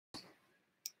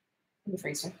in the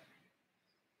freezer.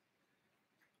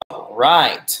 All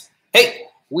right. Hey,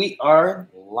 we are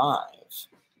live.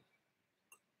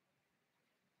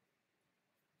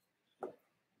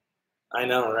 I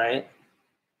know, right?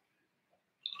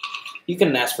 You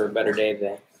couldn't ask for a better day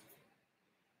today.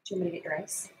 Do you want me to get your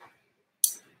ice?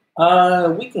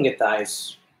 We can get the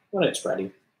ice when it's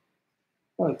ready.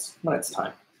 When it's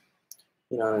time.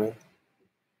 You know what I mean?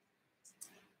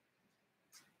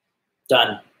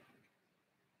 Done.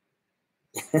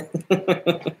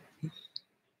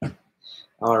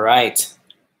 All right.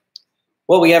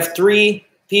 Well, we have 3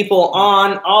 people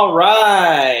on. All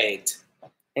right.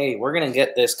 Hey, we're going to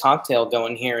get this cocktail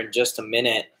going here in just a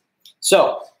minute.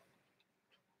 So,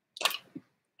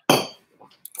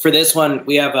 for this one,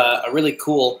 we have a really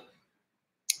cool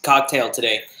cocktail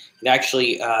today. It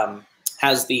actually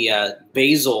has the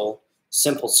basil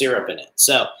simple syrup in it.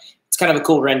 So, it's kind of a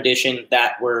cool rendition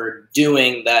that we're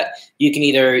doing that you can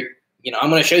either, I'm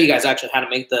going to show you guys actually how to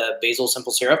make the basil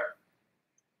simple syrup.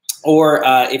 Or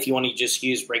if you want to just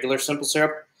use regular simple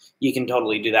syrup, you can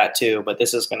totally do that too. But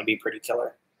this is going to be pretty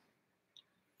killer.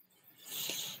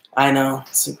 I know,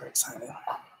 super excited.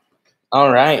 All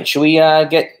right, should we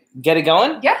get it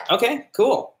going? Yeah. Okay,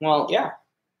 cool. Well, yeah.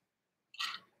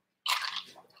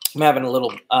 I'm having a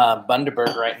little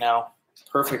Bundaberg right now.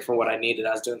 Perfect for what I needed.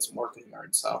 I was doing some work in the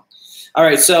yard, so. All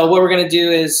right, so what we're gonna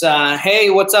do is, hey,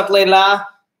 what's up, Layla?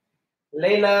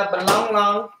 Layla, belong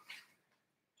long.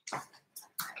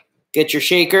 Get your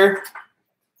shaker.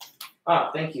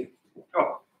 Oh, thank you.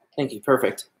 Oh, thank you.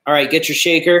 Perfect. All right, get your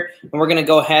shaker, and we're going to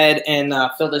go ahead and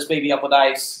fill this baby up with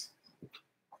ice.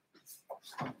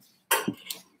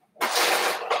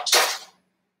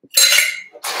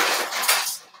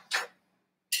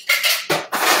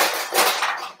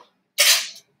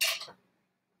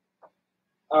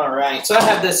 All right, so I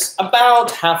have this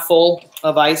about half full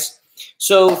of ice.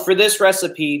 So for this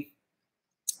recipe,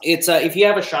 it's if you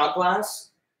have a shot glass,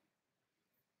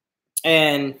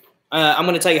 and I'm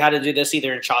going to tell you how to do this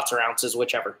either in shots or ounces,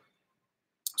 whichever.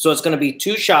 So it's going to be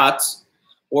 2 shots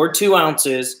or 2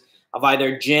 ounces of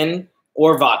either gin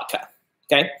or vodka,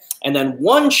 okay? And then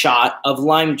 1 shot of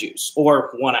lime juice or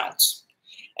 1 ounce.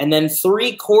 And then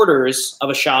 3/4 of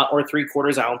a shot or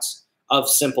 3/4 ounce of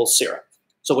simple syrup.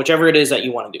 So whichever it is that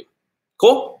you want to do.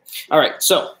 Cool? All right,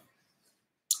 so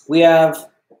we have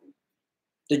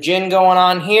the gin going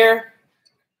on here.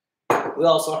 We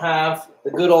also have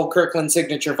the good old Kirkland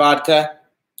signature vodka.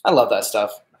 I love that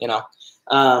stuff,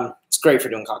 It's great for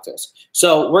doing cocktails.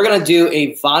 So we're going to do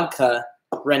a vodka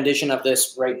rendition of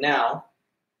this right now.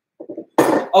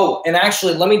 Oh, and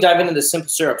actually, let me dive into the simple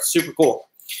syrup. It's super cool.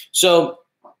 So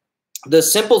the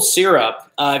simple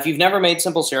syrup, if you've never made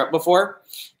simple syrup before,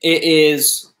 it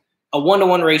is a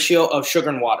 1-to-1 ratio of sugar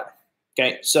and water.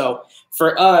 Okay, so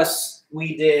for us,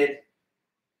 we did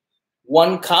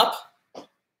 1 cup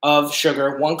of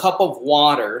sugar, 1 cup of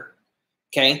water,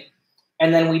 okay?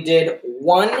 And then we did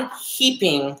 1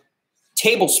 heaping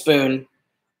tablespoon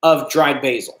of dried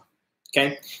basil,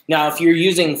 okay? Now, if you're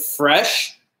using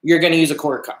fresh, you're going to use a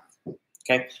 1/4 cup,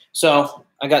 okay? So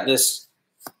I got this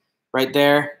right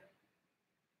there,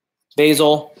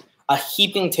 basil, a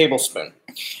heaping tablespoon.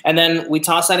 And then we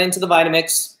toss that into the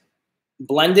Vitamix,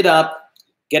 blend it up,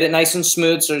 get it nice and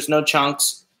smooth so there's no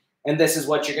chunks, and this is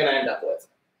what you're going to end up with,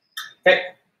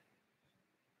 okay?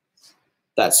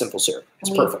 That's simple syrup. It's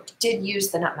perfect. Did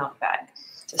use the nut milk bag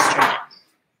to strain it.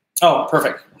 Oh,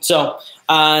 perfect. So,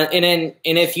 and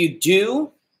if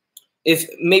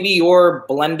maybe your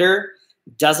blender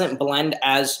doesn't blend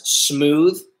as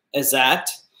smooth as that,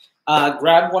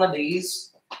 grab one of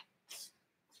these.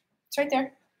 It's right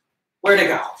there. Where'd it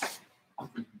go?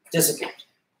 Disappeared.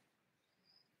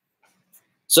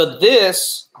 So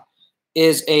this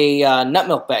is a nut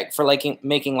milk bag for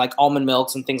making like almond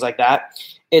milks and things like that.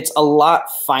 It's a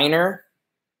lot finer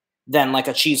than like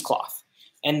a cheesecloth.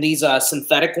 And these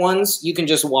synthetic ones, you can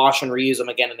just wash and reuse them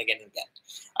again and again and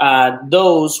again.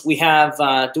 Those we have,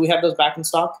 do we have those back in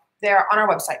stock? They're on our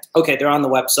website. Okay, they're on the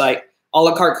website,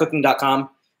 alacartecooking.com.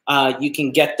 You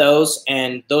can get those,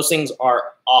 and those things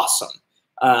are awesome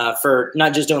for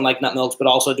not just doing like nut milks, but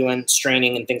also doing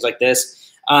straining and things like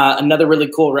this. Another really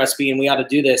cool recipe, and we ought to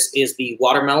do this, is the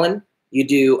watermelon. You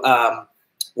do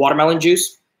watermelon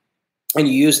juice, and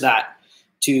you use that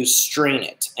to strain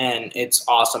it, and it's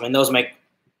awesome. And those make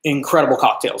incredible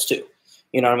cocktails too.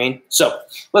 You know what I mean? So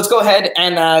let's go ahead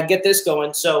and get this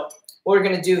going. So what we're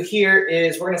going to do here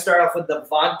is we're going to start off with the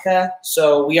vodka.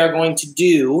 So we are going to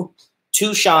do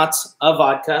 2 shots of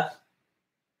vodka.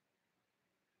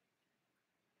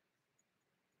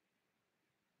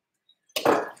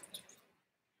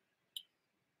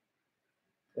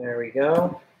 There we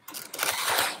go.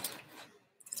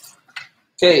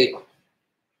 Okay,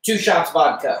 2 shots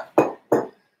vodka.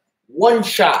 1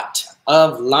 shot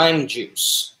of lime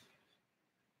juice.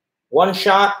 1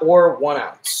 shot or 1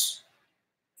 ounce.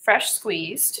 Fresh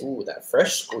squeezed. Ooh, that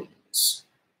fresh squeeze.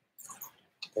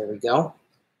 There we go.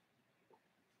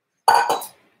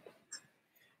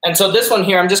 And so this one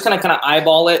here, I'm just going to kind of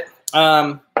eyeball it.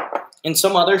 In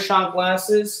some other shot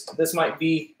glasses, this might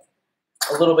be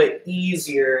a little bit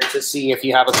easier to see if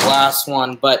you have a glass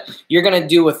one, but you're going to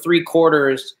do a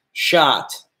 3/4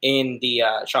 shot in the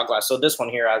shot glass. So this one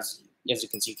here, as you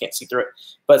can see, you can't see through it,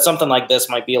 but something like this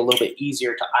might be a little bit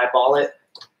easier to eyeball it.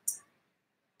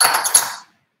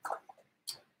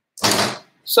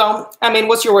 So, I mean,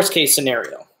 what's your worst case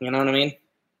scenario? You know what I mean?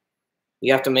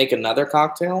 You have to make another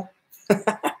cocktail?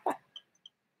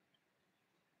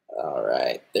 All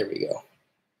right, there we go.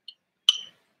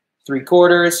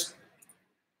 3/4.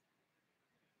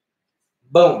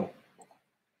 Boom.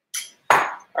 All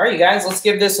right, you guys, let's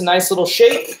give this a nice little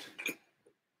shake.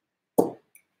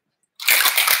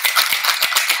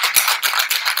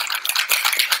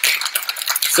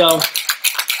 So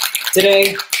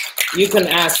today you can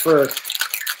ask for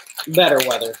better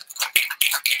weather.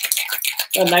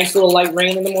 A nice little light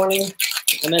rain in the morning,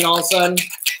 and then all of a sudden,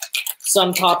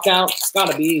 sun popped out. It's got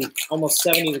to be almost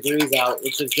 70 degrees out,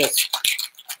 which is just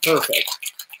perfect.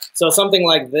 So something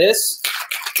like this,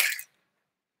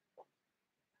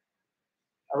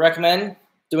 I recommend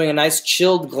doing a nice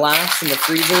chilled glass in the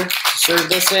freezer to serve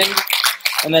this in,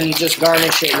 and then you just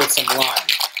garnish it with some lime,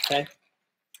 okay?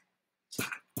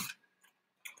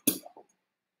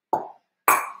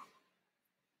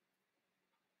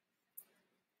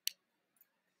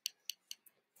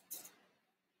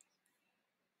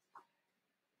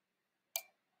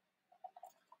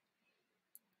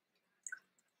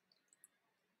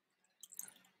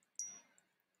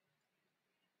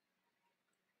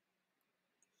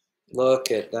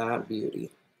 Look at that beauty.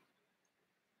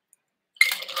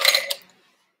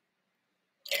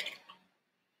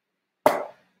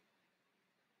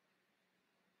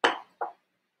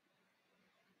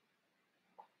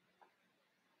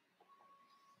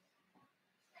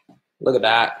 Look at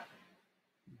that.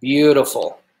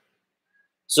 Beautiful.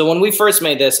 So when we first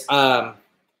made this and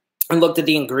looked at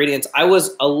the ingredients, I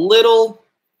was a little,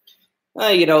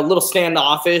 a little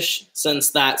standoffish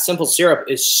since that simple syrup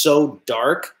is so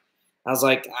dark. I was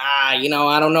like, I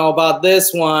don't know about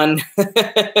this one.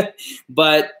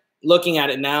 But looking at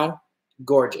it now,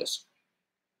 gorgeous.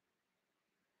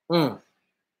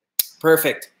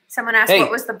 Perfect. Someone asked, what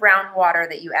was the brown water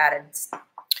that you added?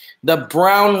 The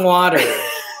brown water.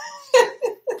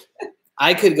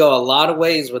 I could go a lot of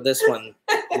ways with this one,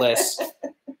 Liz.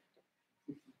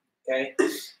 Okay.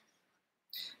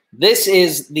 This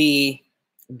is the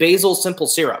basil simple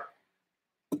syrup.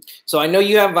 So I know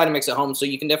you have Vitamix at home, so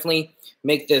you can definitely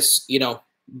make this, the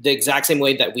exact same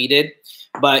way that we did.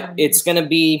 But it's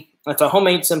a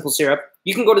homemade simple syrup.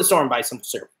 You can go to the store and buy simple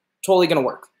syrup. Totally going to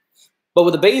work. But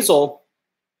with the basil,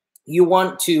 you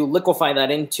want to liquefy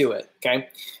that into it, okay?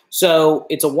 So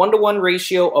it's a 1-to-1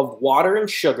 ratio of water and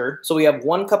sugar. So we have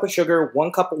 1 cup of sugar,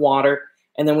 1 cup of water,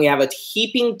 and then we have a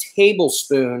heaping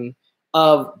tablespoon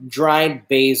of dried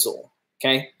basil,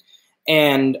 okay?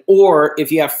 Or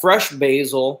if you have fresh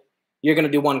basil, you're going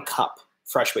to do 1 cup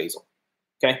fresh basil,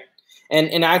 okay?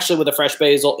 And actually with the fresh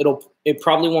basil, it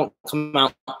probably won't come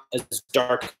out as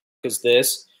dark as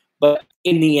this, but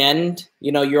in the end,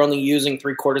 you're only using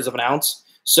 3/4 of an ounce,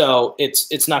 so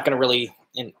it's not going to really,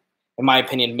 in my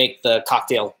opinion, make the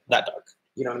cocktail that dark.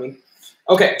 You know what I mean?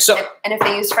 Okay, so. And if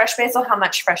they use fresh basil, how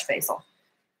much fresh basil?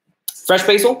 Fresh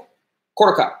basil,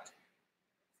 1/4 cup.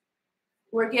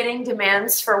 We're getting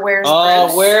demands for where's Bruce?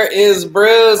 Oh, where is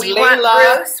Bruce? We Layla.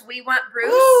 want Bruce. We want Bruce.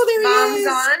 Oh, there he Mom's is.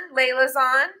 on. Layla's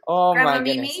on. Oh, Grandma my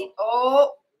goodness. Mimi.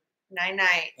 Oh,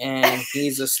 night-night. And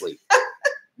he's asleep.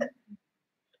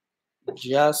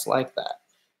 Just like that.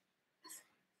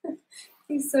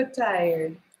 He's so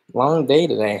tired. Long day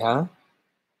today, huh?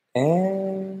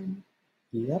 And,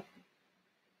 yep.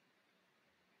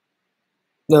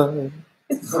 No.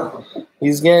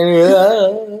 He's getting,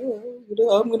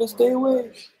 I'm going to stay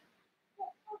away.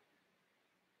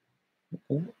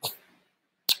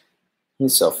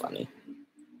 He's so funny.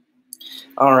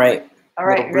 All right. All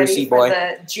right, little ready Brucey for boy.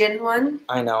 the gin one?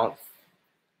 I know.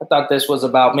 I thought this was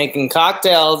about making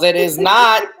cocktails. It is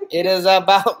not. It is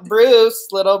about Bruce,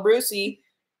 little Brucey.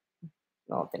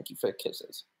 Oh, thank you for the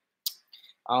kisses.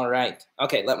 All right.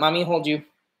 Okay, let mommy hold you.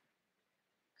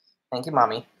 Thank you,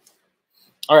 mommy.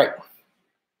 All right.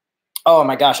 Oh,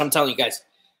 my gosh. I'm telling you guys.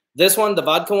 This one, the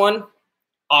vodka one,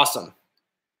 awesome.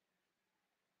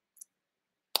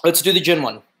 Let's do the gin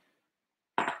one.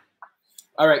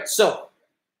 All right. So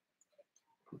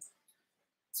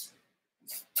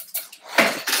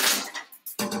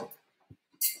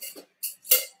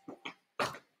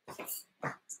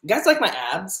You guys like my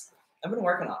abs? I've been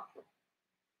working on them.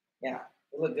 Yeah,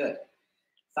 they look good.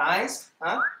 Thighs,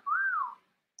 huh?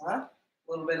 Huh? A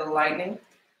little bit of lightning.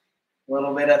 A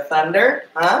little bit of thunder,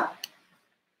 huh?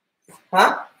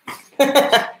 Huh?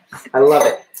 I love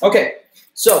it. Okay,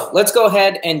 so let's go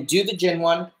ahead and do the gin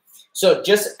one. So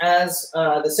just as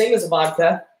the same as the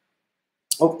vodka.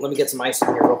 Oh, let me get some ice in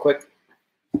here real quick.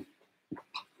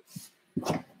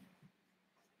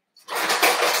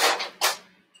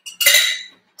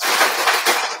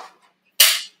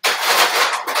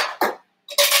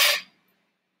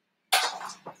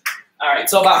 All right,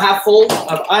 so about half full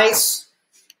of ice.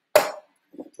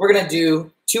 We're gonna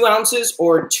do 2 ounces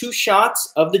or 2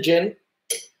 shots of the gin.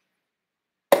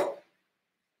 There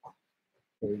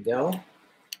we go.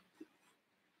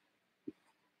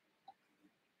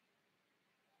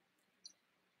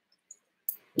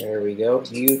 There we go,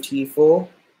 beautiful.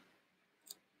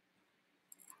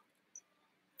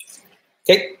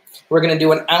 Okay, we're gonna do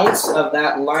 1 ounce of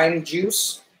that lime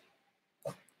juice.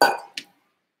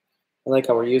 I like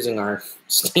how we're using our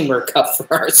steamer cup for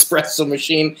our espresso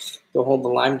machine to hold the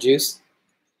lime juice.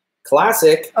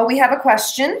 Classic. Oh, we have a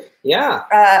question. Yeah.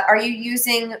 Are you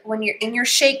using, when you're in your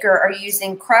shaker, are you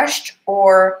using crushed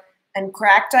and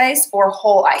cracked ice or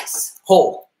whole ice?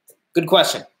 Whole. Good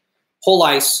question. Whole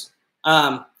ice.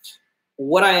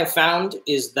 What I have found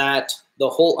is that the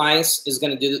whole ice is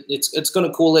going to do, it's going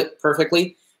to cool it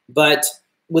perfectly. But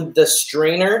with the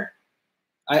strainer,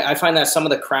 I find that some of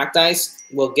the cracked ice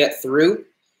will get through.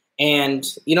 And,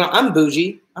 you know, I'm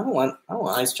bougie. I don't want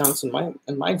ice chunks in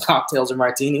my cocktails or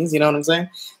martinis. You know what I'm saying?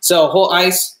 So whole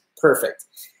ice, perfect.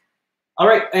 All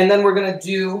right. And then we're going to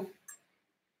do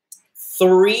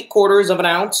 3/4 of an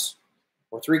ounce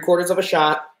or 3/4 of a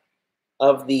shot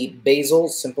of the basil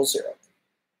simple syrup.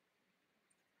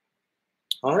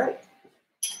 All right.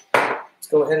 Let's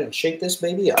go ahead and shake this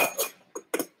baby up.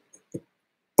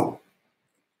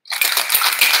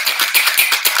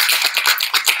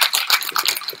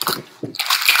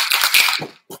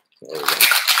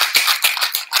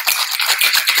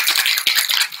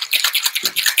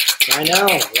 I know,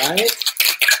 right?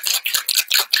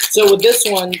 So with this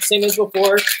one, same as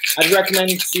before, I'd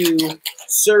recommend to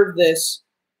serve this.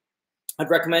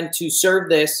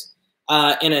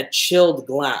 In a chilled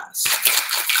glass.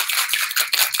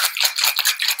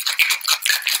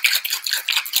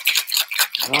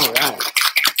 All right.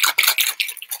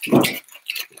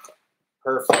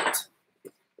 Perfect.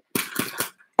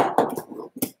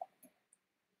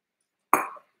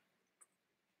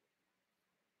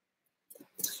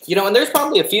 You know, and there's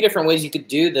probably a few different ways you could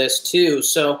do this too.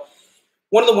 So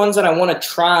one of the ones that I want to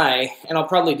try, and I'll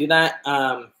probably do that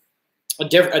a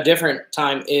different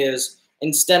time, is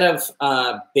instead of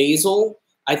basil,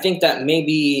 I think that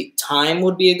maybe thyme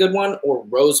would be a good one, or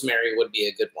rosemary would be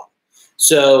a good one.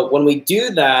 So when we do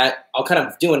that, I'll kind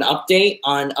of do an update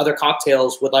on other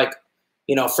cocktails with, like,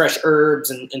 you know, fresh herbs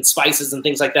and spices and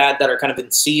things like that that are kind of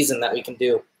in season that we can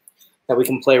do, that we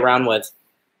can play around with.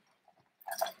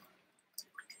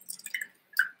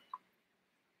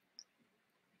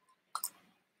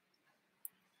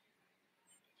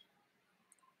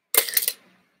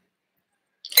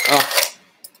 Oh,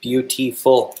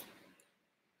 beautiful.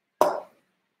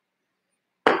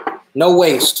 No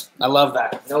waste. I love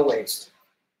that. No waste.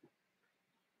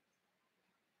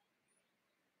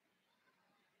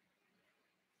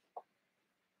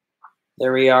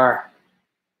 There we are.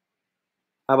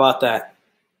 How about that?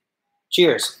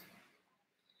 Cheers.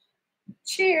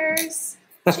 Cheers.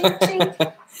 Chink,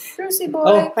 chink. Brucey boy.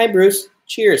 Oh, hi, Bruce.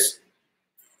 Cheers.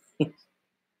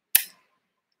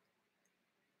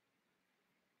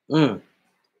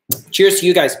 Cheers to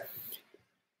you guys.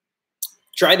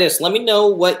 Try this. Let me know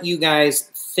what you guys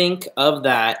think of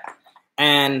that.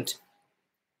 And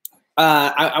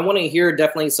I want to hear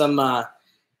definitely some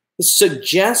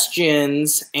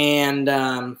suggestions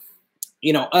and,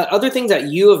 you know, other things that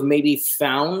you have maybe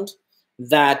found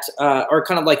that are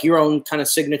kind of like your own kind of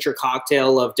signature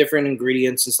cocktail of different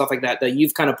ingredients and stuff like that, that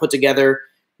you've kind of put together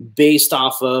based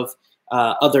off of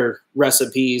other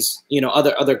recipes, you know,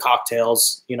 other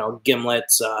cocktails, you know,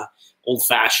 gimlets, old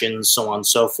fashions, so on and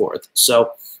so forth.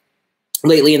 So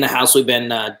lately in the house, we've been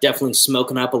definitely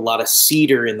smoking up a lot of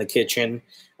cedar in the kitchen,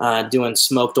 doing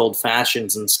smoked old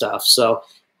fashions and stuff. So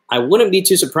I wouldn't be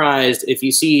too surprised if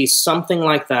you see something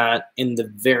like that in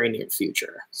the very near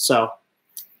future. So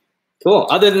cool.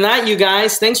 Other than that, you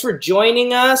guys, thanks for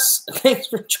joining us. Thanks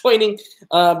for joining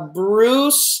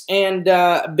Bruce and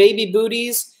Baby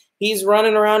Booties. He's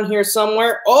running around here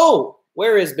somewhere. Oh,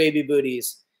 where is Baby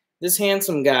Booties? This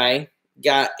handsome guy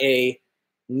got a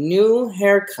new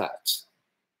haircut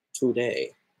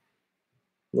today.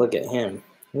 Look at him.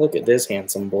 Look at this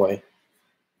handsome boy.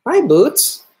 Hi,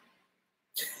 Boots.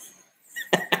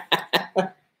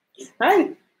 Hi.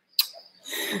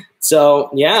 So,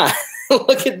 yeah,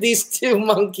 look at these two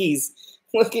monkeys.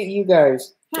 Look at you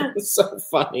guys. It's so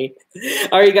funny.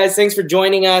 All right, you guys, thanks for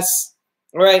joining us.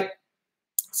 All right,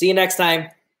 see you next time.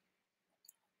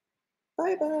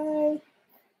 Bye-bye.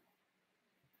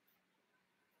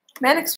 Man,